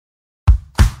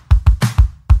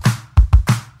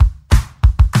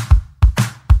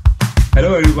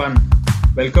Hello everyone,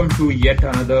 welcome to yet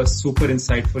another super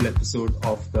insightful episode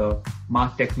of the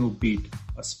Techno Beat,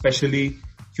 a specially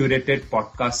curated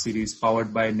podcast series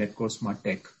powered by Netcore Smart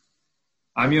Tech.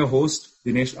 I'm your host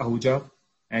Dinesh Ahuja,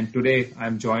 and today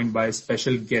I'm joined by a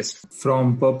special guest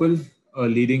from Purplle, a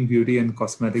leading beauty and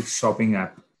cosmetics shopping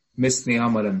app, Miss Neha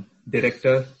Malhan,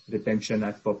 Director Retention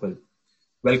at Purplle.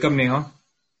 Welcome Neha.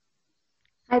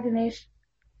 Hi Dinesh,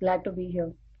 glad to be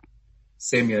here.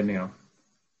 Same here Neha.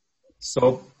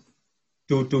 So,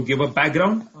 to give a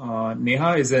background,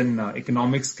 Neha is an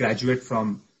economics graduate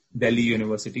from Delhi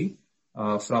University.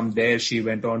 From there, she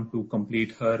went on to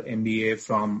complete her MBA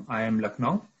from IIM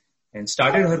Lucknow and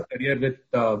started her career with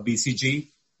BCG,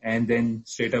 and then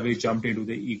straight away jumped into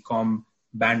the e-com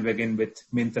bandwagon with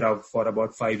Myntra for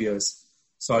about 5 years,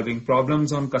 solving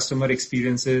problems on customer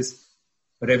experiences,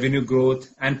 revenue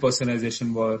growth, and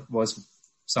personalization was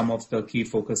some of the key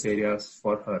focus areas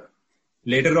for her.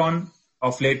 Later on,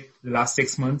 of late, the last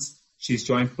 6 months, she's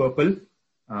joined Purplle,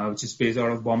 which is based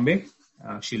out of Bombay.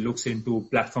 She looks into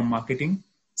platform marketing,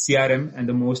 CRM, and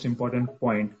the most important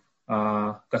point,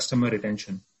 customer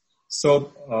retention.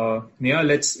 So, Neha,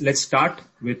 let's start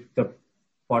with the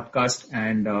podcast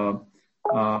and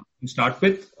start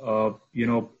with,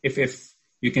 if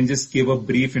you can just give a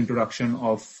brief introduction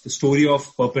of the story of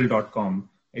Purplle.com.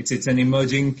 It's an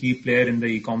emerging key player in the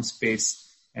e-com space.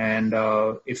 And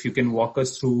if you can walk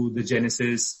us through the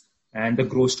genesis and the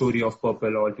growth story of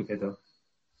Purplle altogether.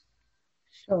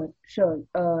 Sure.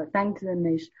 Thanks,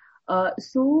 Dinesh.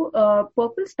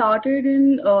 Purplle started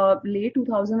in late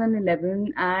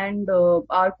 2011, and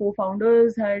our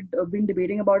co-founders had been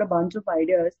debating about a bunch of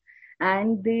ideas,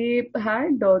 and they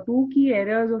had two key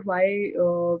areas of why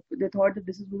they thought that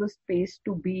this was a space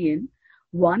to be in.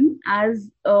 One, as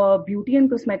beauty and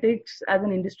cosmetics as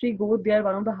an industry go, they are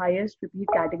one of the highest repeat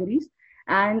categories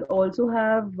and also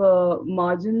have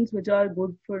margins which are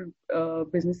good for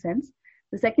business sense.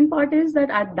 The second part is that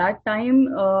at that time,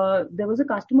 there was a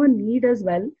customer need as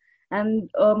well and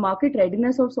market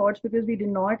readiness of sorts, because we did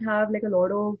not have like a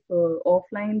lot of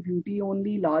offline beauty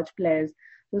only large players,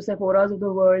 the Sephoras of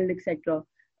the world, etc.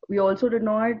 We also did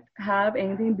not have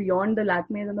anything beyond the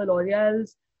Lakmes and the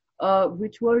L'Oreals,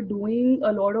 which were doing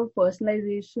a lot of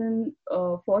personalization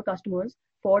for customers,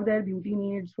 for their beauty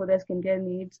needs, for their skincare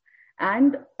needs.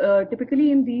 And typically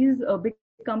in these big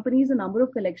companies, the number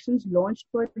of collections launched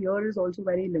per year is also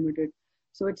very limited.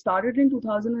 So it started in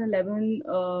 2011,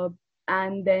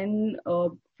 and then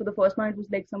for the first month, it was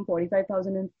like some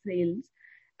 45,000 in sales.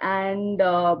 And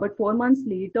but 4 months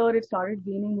later, it started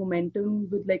gaining momentum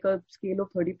with like a scale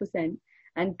of 30%.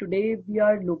 And today we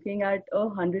are looking at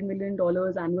 $100 million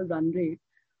annual run rate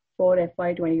for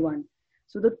FY21.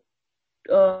 So the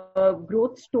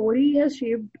growth story has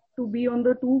shaped to be on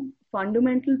the two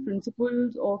fundamental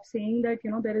principles of saying that,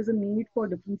 there is a need for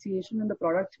differentiation in the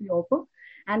products we offer,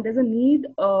 and there's a need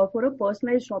for a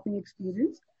personalized shopping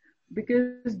experience,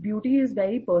 because beauty is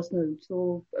very personal.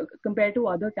 So compared to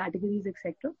other categories,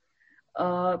 etc.,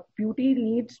 beauty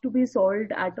needs to be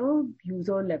solved at a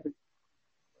user level.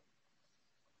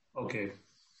 Okay.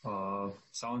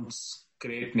 Sounds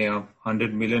great, Neha.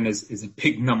 100 million is a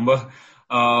big number.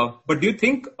 But do you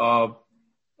think,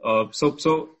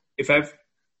 so if I've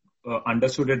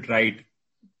understood it right,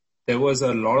 there was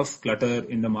a lot of clutter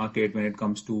in the market when it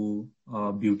comes to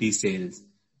beauty sales,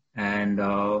 and,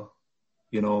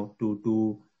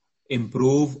 to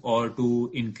improve or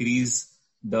to increase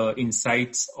the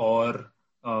insights or,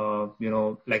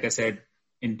 like I said,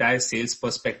 entire sales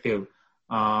perspective,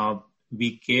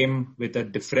 we came with a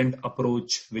different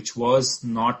approach, which was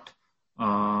not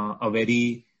a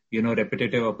very,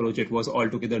 repetitive approach. It was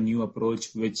altogether new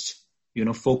approach, which,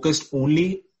 focused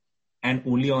only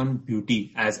on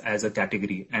beauty as a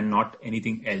category and not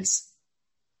anything else.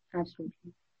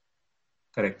 Absolutely.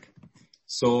 Correct.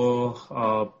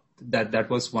 So that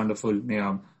was wonderful,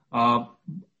 Neha.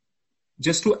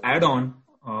 Just to add on,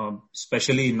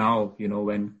 especially now,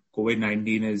 when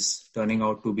COVID-19 is turning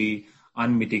out to be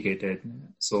unmitigated.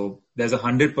 So there's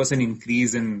 100%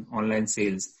 increase in online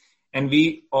sales. And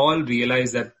we all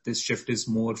realize that this shift is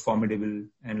more formidable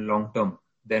and long-term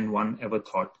than one ever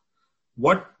thought.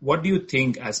 What do you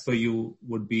think, as per you,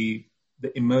 would be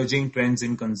the emerging trends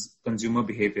in consumer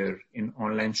behavior in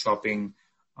online shopping,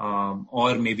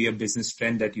 or maybe a business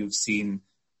trend that you've seen?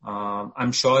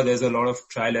 I'm sure there's a lot of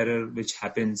trial error which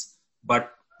happens,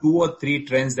 but 2 or 3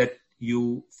 trends that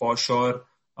you for sure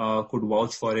could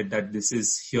vouch for it, that this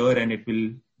is here and it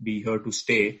will be here to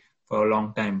stay for a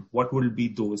long time. What will be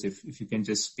those, if you can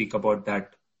just speak about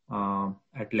that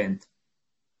at length?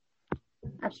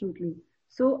 Absolutely.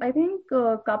 So I think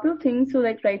a couple of things. So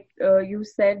like you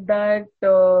said that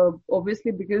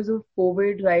obviously because of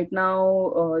COVID right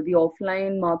now, the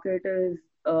offline market is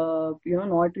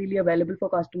not really available for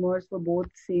customers for both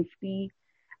safety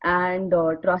and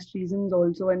trust reasons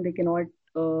also, and they cannot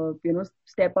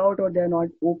step out or they're not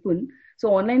open. So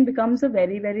online becomes a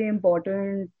very very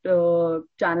important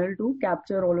channel to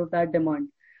capture all of that demand.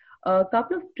 A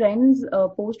couple of trends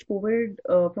post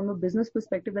COVID from a business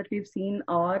perspective that we've seen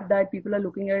are that people are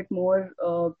looking at more,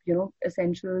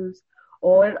 essentials,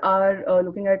 or are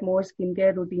looking at more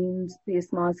skincare routines,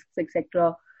 face masks,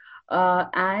 etc.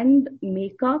 And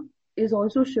makeup is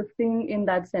also shifting in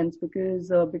that sense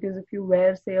because if you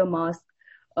wear, say, a mask,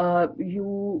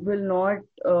 you will not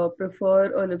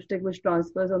prefer a lipstick which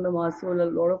transfers on the mask. So a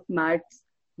lot of mattes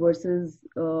versus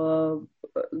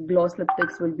gloss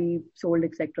lipsticks will be sold,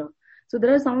 etc. So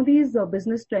there are some of these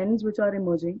business trends which are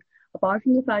emerging. Apart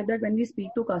from the fact that when we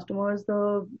speak to customers,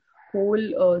 the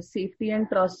whole safety and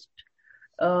trust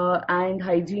and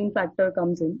hygiene factor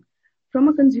comes in. From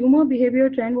a consumer behavior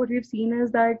trend, what we've seen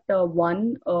is that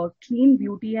clean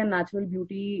beauty and natural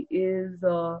beauty is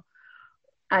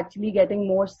actually getting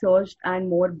more searched and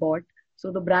more bought.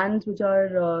 So the brands which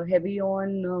are heavy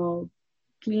on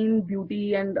clean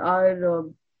beauty and are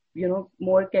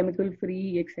more chemical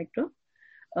free, etc.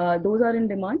 Those are in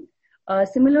demand.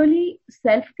 Similarly,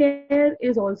 self-care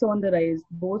is also on the rise,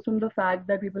 both from the fact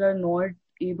that people are not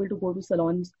able to go to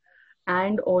salons,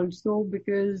 and also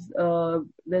because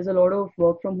there's a lot of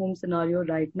work from home scenario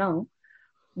right now.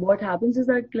 What happens is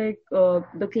that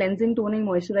the cleansing, toning,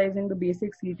 moisturizing, the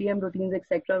basic CTM routines,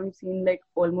 etc. We've seen like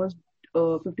almost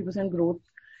 50% growth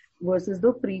versus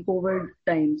the pre-COVID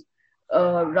times.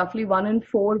 Roughly 1 in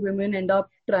 4 women end up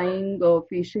trying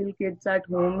facial kits at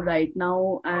home right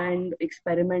now and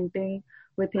experimenting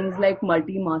with things like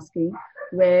multi-masking,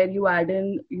 where you have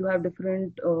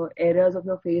different areas of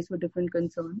your face with different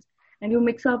concerns, and you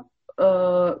mix up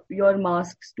your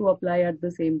masks to apply at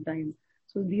the same time.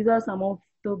 So these are some of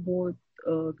the both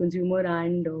consumer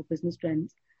and business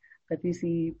trends that we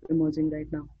see emerging right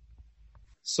now.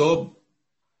 So,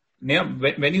 Neha,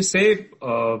 when you say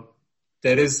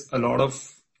there is a lot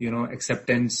of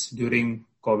acceptance during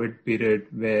COVID period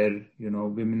where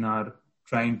women are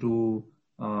trying to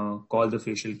call the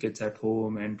facial kits at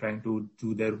home and trying to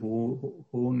do their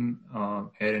own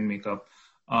hair and makeup.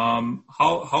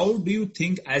 How do you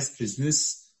think as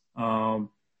business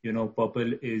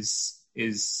Purplle is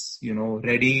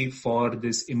ready for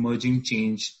this emerging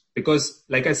change? Because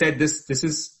like I said, this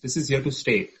is here to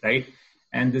stay, right?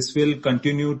 And this will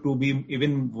continue to be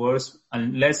even worse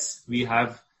unless we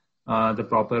have the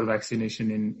proper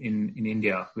vaccination in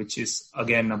India, which is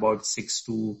again about 6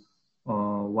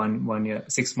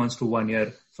 months to 1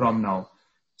 year from now.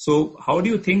 So how do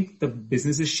you think the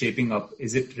business is shaping up?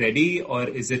 Is it ready, or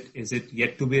is it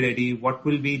yet to be ready? What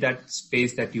will be that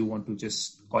space that you want to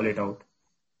just call it out?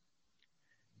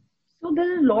 So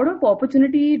there's a lot of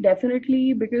opportunity,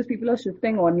 definitely, because people are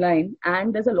shifting online,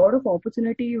 and there's a lot of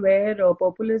opportunity where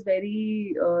Purplle is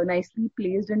very nicely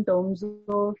placed in terms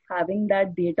of having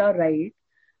that data right.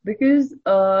 Because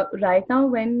right now,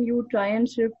 when you try and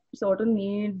shift certain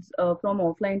needs from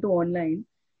offline to online,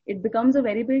 it becomes a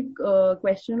very big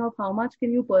question of how much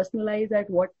can you personalize at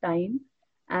what time,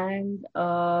 and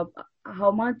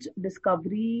how much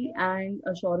discovery and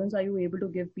assurance are you able to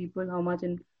give people, how much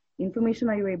information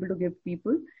are you able to give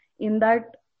people in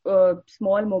that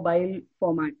small mobile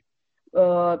format.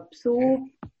 So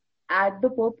at the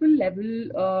Purplle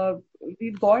level,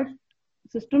 we've got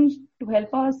systems to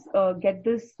help us get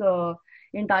this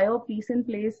entire piece in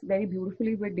place very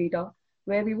beautifully with data,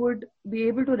 where we would be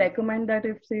able to recommend that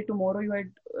if, say, tomorrow you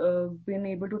had been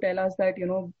able to tell us that,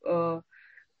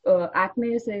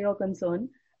 acne is, say, your concern,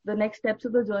 the next steps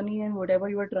of the journey and whatever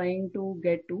you are trying to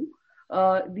get to,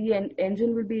 the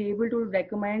engine will be able to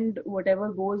recommend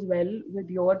whatever goes well with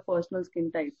your personal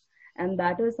skin type. And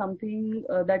that is something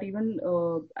that even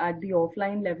at the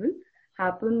offline level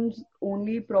happens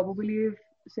only probably if,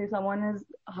 say, someone is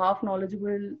half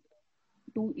knowledgeable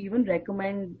to even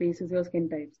recommend basis your skin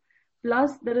types.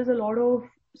 Plus, there is a lot of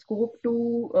scope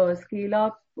to scale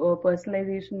up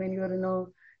personalization when you're in a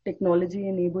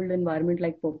technology-enabled environment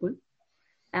like Purplle,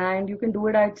 and you can do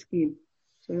it at scale.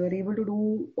 So you're able to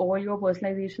do all your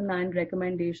personalization and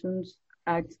recommendations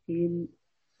at scale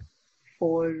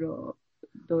for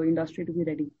the industry to be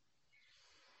ready.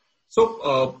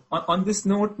 So on this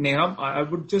note, Neha, I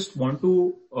would just want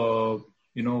to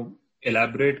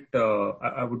elaborate.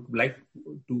 I would like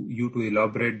you to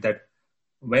elaborate that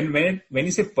when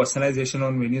you say personalization,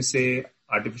 or when you say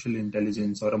artificial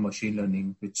intelligence or a machine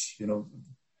learning, which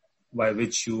by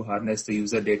which you harness the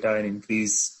user data and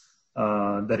increase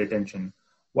the retention.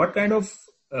 What kind of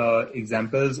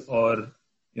examples, or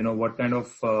what kind of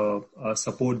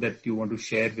support that you want to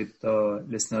share with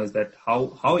listeners, that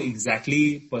how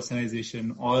exactly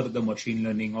personalization or the machine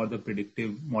learning or the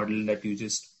predictive model that you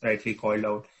just rightly called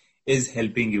out is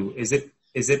helping you? Is it,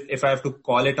 if I have to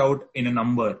call it out in a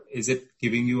number, is it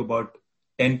giving you about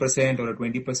 10% or a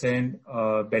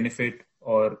 20% benefit,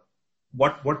 or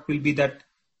what will be that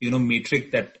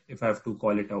metric that, if I have to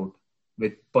call it out,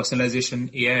 with personalization,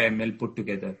 AI, ML put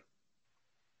together?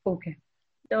 Okay.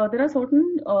 There are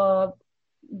certain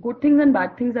good things and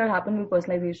bad things that happen with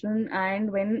personalization.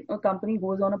 And when a company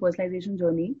goes on a personalization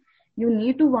journey, you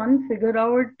need to figure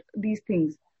out these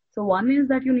things. So one is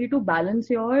that you need to balance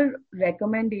your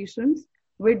recommendations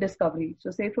with discovery. So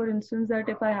say for instance that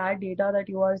if I had data that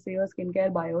you are, say, a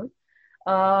skincare buyer,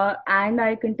 and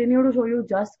I continue to show you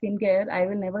just skincare, I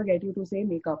will never get you to say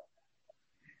makeup.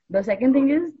 The second thing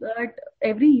is that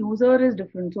every user is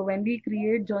different. So when we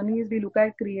create journeys, we look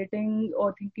at creating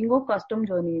or thinking of custom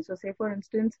journeys. So say for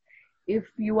instance, if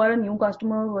you are a new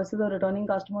customer versus a returning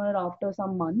customer after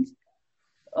some months,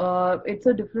 it's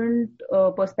a different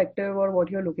perspective or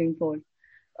what you're looking for.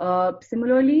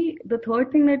 Similarly, the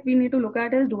third thing that we need to look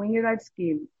at is doing it at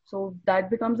scale. So that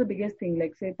becomes the biggest thing.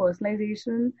 Like say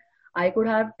personalization, I could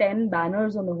have 10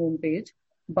 banners on the homepage,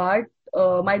 but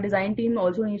my design team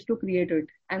also needs to create it,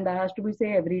 and that has to be,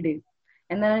 say, every day.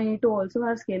 And then I need to also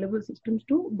have scalable systems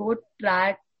to both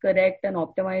track, correct, and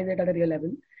optimize it at a real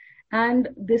level. And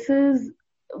this is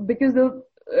because the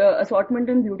assortment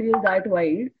and beauty is that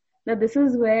wide, that this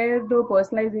is where the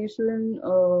personalization,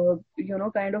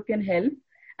 kind of can help.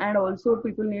 And also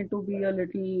people need to be a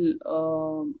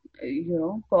little,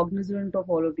 cognizant of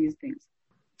all of these things.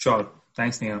 Sure.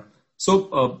 Thanks, Neha.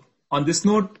 So on this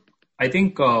note, I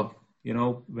think,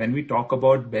 when we talk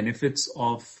about benefits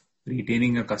of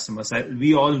retaining a customer,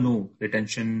 we all know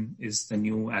retention is the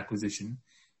new acquisition.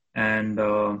 And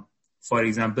for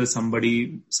example, some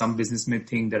business may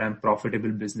think that I'm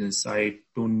profitable business, I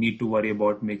don't need to worry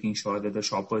about making sure that the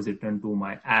shoppers return to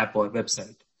my app or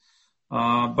website.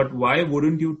 But why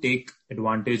wouldn't you take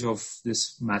advantage of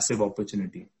this massive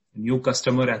opportunity? New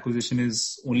customer acquisition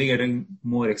is only getting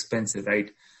more expensive,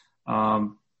 right?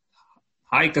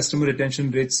 High customer retention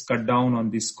rates cut down on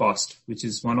this cost, which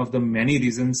is one of the many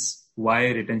reasons why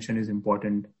retention is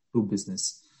important to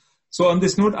business. So on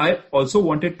this note, I also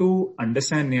wanted to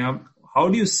understand, Neha, how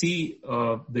do you see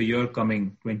the year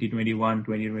coming, 2021,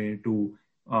 2022,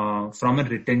 from a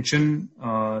retention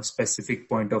specific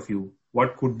point of view?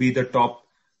 What could be the top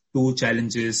 2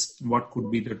 challenges? What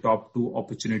could be the top 2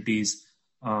 opportunities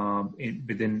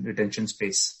within retention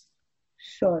space?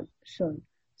 Sure.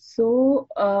 So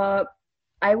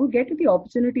I would get to the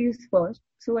opportunities first.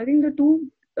 So I think the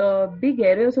 2 big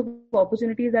areas of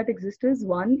opportunities that exist is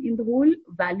one in the whole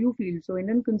value field. So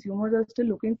Indian consumers are still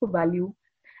looking for value,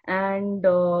 and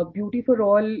beauty for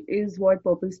all is what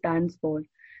Purplle stands for.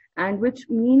 And which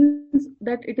means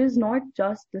that it is not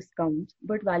just discounts,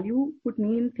 but value could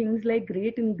mean things like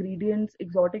great ingredients,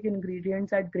 exotic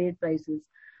ingredients at great prices.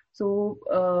 So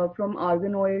from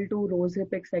argan oil to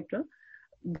rosehip, etc.,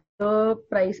 the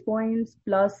price points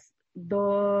plus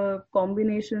the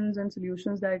combinations and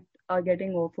solutions that are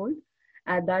getting offered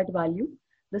at that value.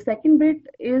 The second bit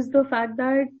is the fact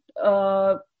that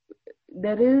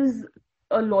there is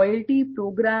a loyalty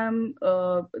program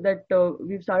that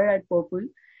we've started at Purplle,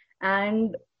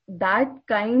 and that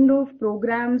kind of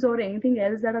programs or anything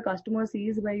else that a customer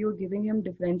sees where you're giving him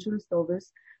differential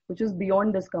service, which is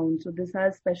beyond discount. So this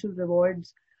has special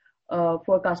rewards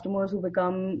for customers who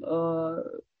become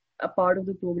a part of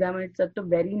the program. It's at a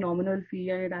very nominal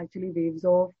fee, and it actually waives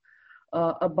off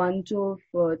a bunch of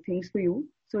things for you.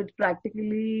 So it's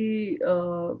practically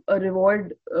a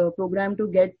reward program to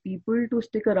get people to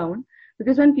stick around.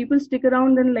 Because when people stick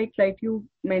around, then like you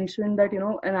mentioned that,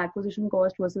 an acquisition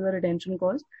cost versus a retention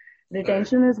cost.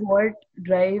 Retention is what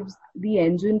drives the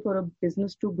engine for a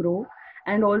business to grow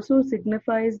and also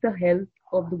signifies the health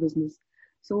of the business.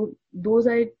 So those,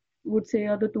 I would say,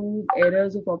 are the 2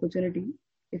 areas of opportunity.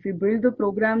 If we build the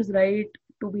programs right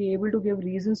to be able to give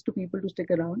reasons to people to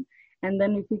stick around, and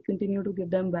then if we continue to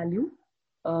give them value,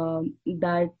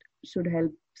 that should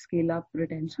help scale up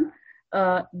retention.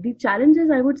 The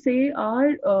challenges, I would say,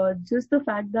 are just the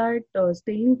fact that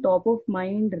staying top of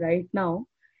mind right now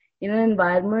in an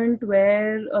environment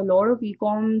where a lot of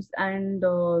e-coms and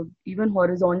even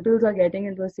horizontals are getting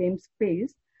into the same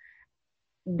space,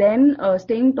 then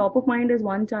staying top of mind is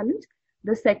one challenge.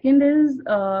 The second is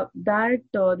that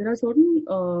there are certain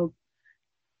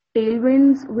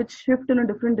tailwinds which shift in a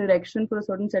different direction for a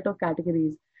certain set of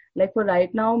categories. Like for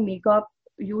right now, makeup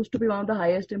used to be one of the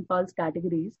highest impulse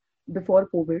categories before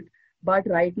COVID. But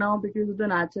right now, because of the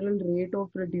natural rate of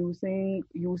reducing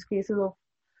use cases of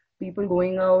people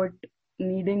going out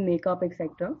needing makeup,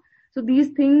 etc. So these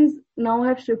things now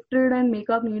have shifted, and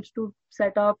makeup needs to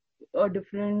set up a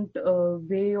different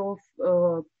way of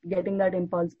getting that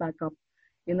impulse back up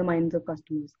in the minds of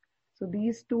customers. So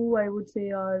these two, I would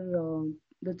say, are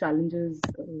the challenges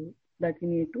that we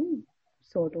need to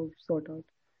sort out.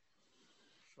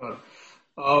 Sure.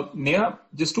 Neha,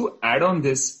 just to add on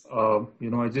this,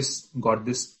 I just got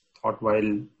this thought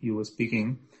while you were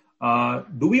speaking.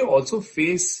 Do we also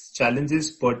face challenges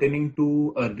pertaining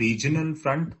to a regional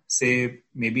front? Say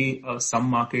maybe some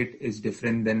market is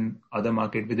different than other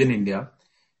market within India,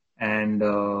 and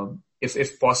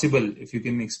if possible, if you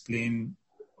can explain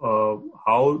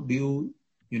how do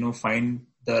you find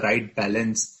the right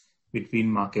balance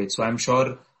between markets? So I'm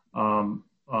sure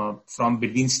from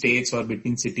between states or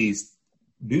between cities,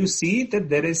 do you see that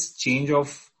there is change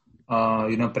of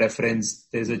preference?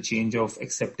 There's a change of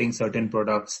accepting certain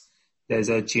products. There's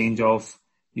a change of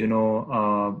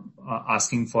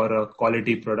asking for a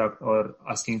quality product or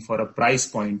asking for a price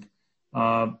point.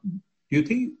 Do you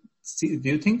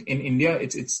think in India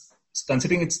it's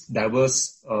considering it's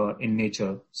diverse in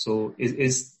nature? So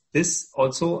is this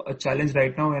also a challenge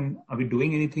right now? And are we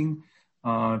doing anything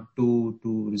to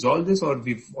resolve this, or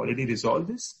we've already resolved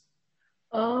this?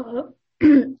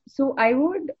 So I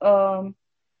would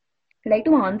like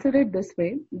to answer it this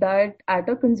way, that at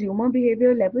a consumer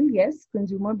behavior level, yes,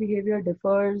 consumer behavior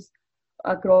differs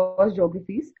across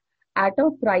geographies. At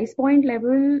a price point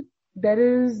level, there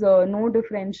is no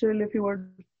differential if you were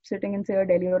sitting in, say, a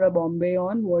Delhi or a Bombay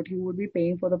on what you would be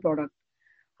paying for the product.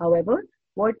 However,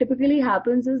 what typically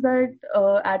happens is that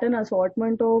at an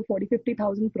assortment of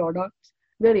 40,000-50,000 products,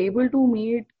 we're able to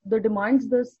meet the demands.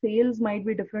 The sales might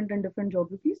be different in different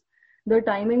geographies. The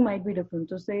timing might be different.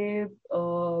 So say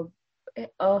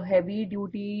a heavy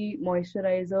duty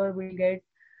moisturizer will get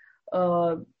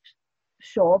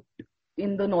shopped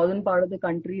in the northern part of the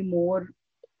country more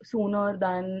sooner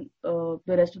than the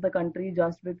rest of the country,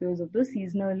 just because of the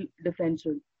seasonal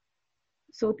differential.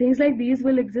 So things like these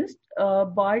will exist,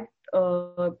 but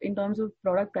in terms of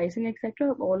product pricing,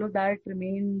 etc., all of that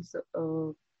remains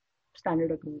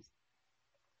standard across.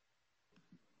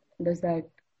 Does that?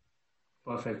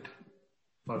 Perfect.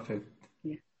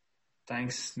 Yeah.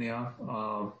 Thanks, Neha.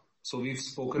 So we've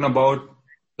spoken about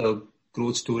the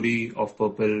growth story of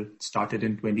Purplle, started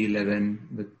in 2011,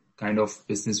 the kind of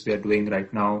business we are doing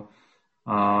right now.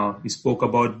 We spoke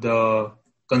about the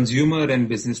consumer and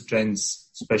business trends,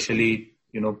 especially,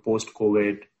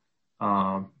 post-COVID.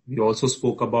 We also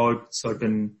spoke about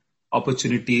certain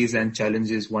opportunities and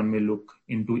challenges one may look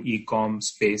into e-com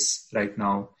space right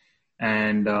now,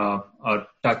 and a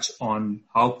touch on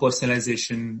how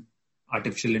personalization,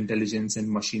 artificial intelligence, and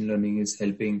machine learning is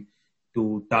helping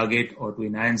to target or to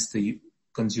enhance the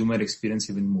consumer experience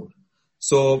even more.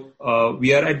 So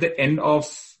we are at the end of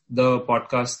the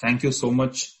podcast. Thank you so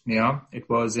much, Neha. It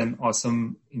was an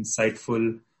awesome,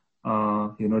 insightful,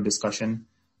 discussion.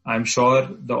 I'm sure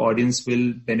the audience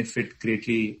will benefit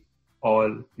greatly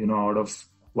out of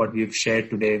what we've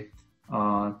shared today.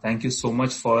 Thank you so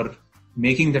much for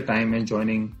making the time and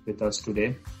joining with us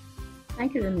today.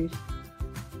 Thank you, Ramesh.